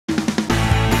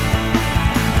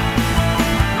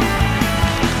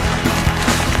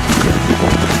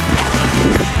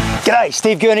G'day,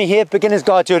 Steve Gurney here, Beginner's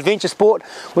Guide to Adventure Sport.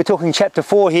 We're talking chapter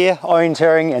 4 here,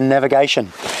 orienteering and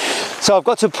navigation. So I've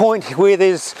got to a point where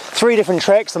there's 3 different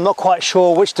tracks. I'm not quite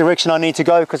sure which direction I need to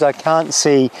go because I can't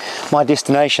see my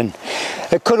destination.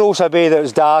 It could also be that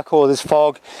it's dark or there's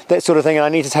fog, that sort of thing, and I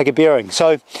need to take a bearing.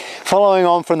 So following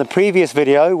on from the previous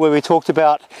video where we talked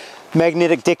about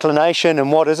magnetic declination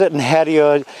and what is it and how do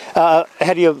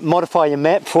you modify your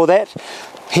map for that,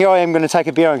 here I am going to take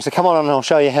a bearing. So come on and I'll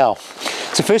show you how.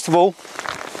 So first of all,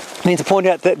 I need to point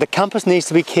out that the compass needs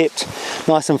to be kept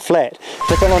nice and flat.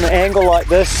 If it's on an angle like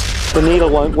this, the needle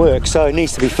won't work, so it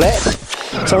needs to be flat.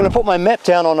 So I'm going to put my map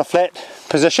down on a flat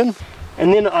position,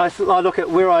 and then I look at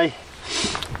where I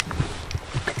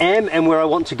am and where I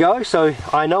want to go. So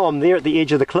I know I'm there at the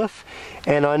edge of the cliff,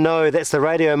 and I know that's the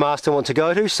radio mast I want to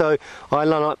go to, so I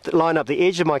line up the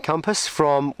edge of my compass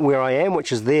from where I am,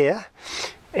 which is there,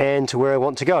 and to where I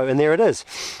want to go, and there it is.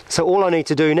 So all I need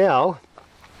to do now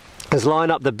is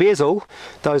line up the bezel,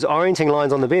 those orienting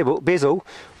lines on the bezel,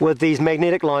 with these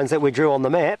magnetic lines that we drew on the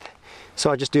map.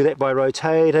 So I just do that by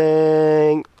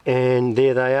rotating, and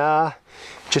there they are.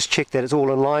 Just check that it's all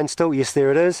in line still. Yes,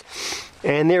 there it is.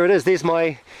 And there it is. There's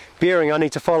my bearing I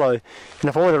need to follow. And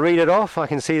if I want to read it off, I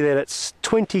can see that it's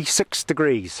 26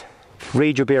 degrees.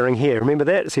 Read your bearing here. Remember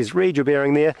that? It says read your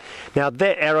bearing there. Now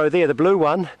that arrow there, the blue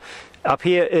one, up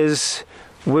here is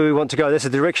where we want to go. That's the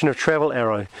direction of travel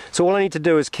arrow. So all I need to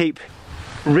do is keep,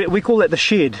 we call that the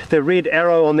shed, the red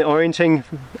arrow on the orienting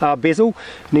bezel.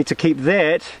 I need to keep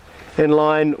that in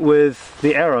line with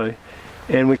the arrow,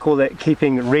 and we call that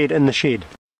keeping red in the shed.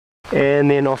 And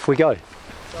then off we go.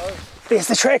 So there's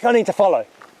the track I need to follow.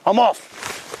 I'm off.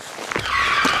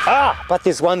 But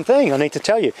there's one thing I need to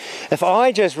tell you. If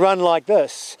I just run like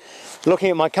this, looking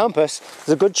at my compass, there's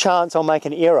a good chance I'll make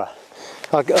an error.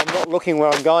 I'm not looking where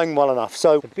I'm going well enough.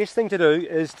 So the best thing to do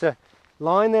is to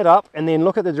line that up and then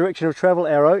look at the direction of travel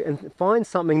arrow and find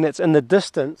something that's in the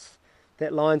distance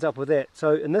that lines up with that.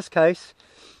 So in this case,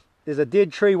 there's a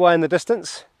dead tree way in the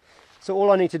distance. So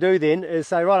all I need to do then is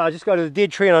say, right, I just go to the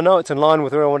dead tree and I know it's in line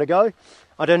with where I want to go.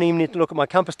 I don't even need to look at my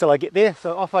compass till I get there.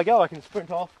 So off I go, I can sprint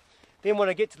off. Then when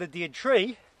I get to the dead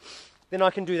tree, then I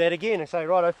can do that again and say,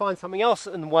 right, I find something else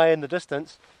in the way in the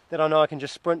distance that I know I can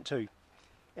just sprint to.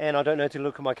 And I don't need to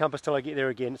look at my compass till I get there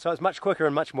again. So it's much quicker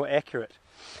and much more accurate.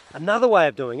 Another way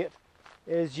of doing it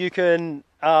is you can,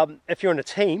 if you're in a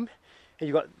team and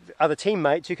you've got other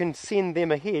teammates, you can send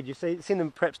them ahead. You send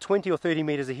them perhaps 20 or 30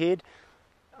 meters ahead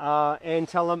and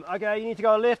tell them, okay, you need to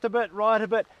go left a bit, right a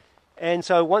bit. And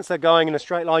so once they're going in a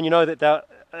straight line, you know that they're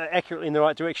accurately in the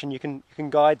right direction. You can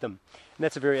guide them. And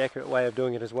that's a very accurate way of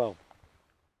doing it as well.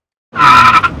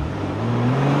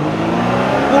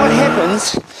 What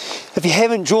happens if you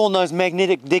haven't drawn those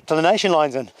magnetic declination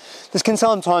lines in? This can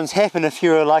sometimes happen if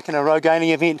you're like in a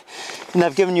Rogaine event and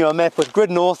they've given you a map with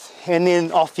grid north and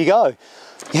then off you go.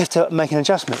 You have to make an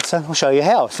adjustment, so I'll show you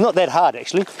how. It's not that hard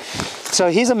actually.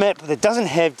 So here's a map that doesn't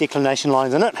have declination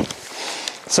lines in it.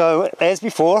 So as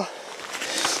before,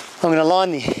 I'm going to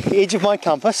line the edge of my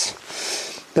compass,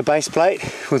 the base plate,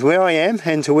 with where I am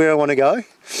and to where I want to go.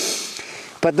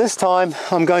 But this time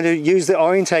I'm going to use the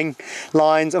orienting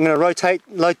lines. I'm going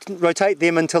to rotate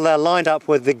them until they're lined up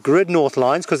with the grid north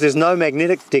lines, because there's no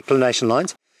magnetic declination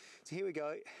lines. So here we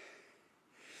go.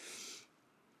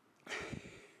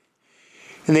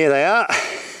 And there they are.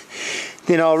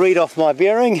 Then I'll read off my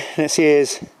bearing, and it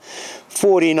says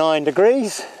 49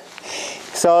 degrees.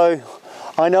 So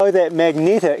I know that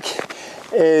magnetic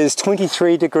is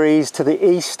 23 degrees to the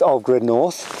east of grid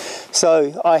north.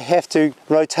 So I have to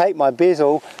rotate my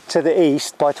bezel to the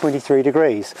east by 23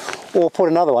 degrees. Or put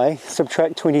another way,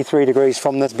 subtract 23 degrees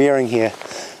from this bearing here.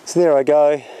 So there I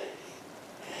go.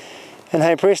 And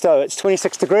hey presto, it's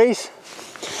 26 degrees.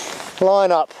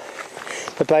 Line up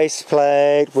the base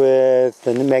plate with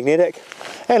the magnetic.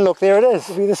 And look, there it is.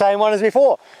 It'll be the same one as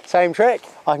before. Same track,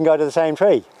 I can go to the same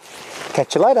tree.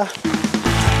 Catch you later.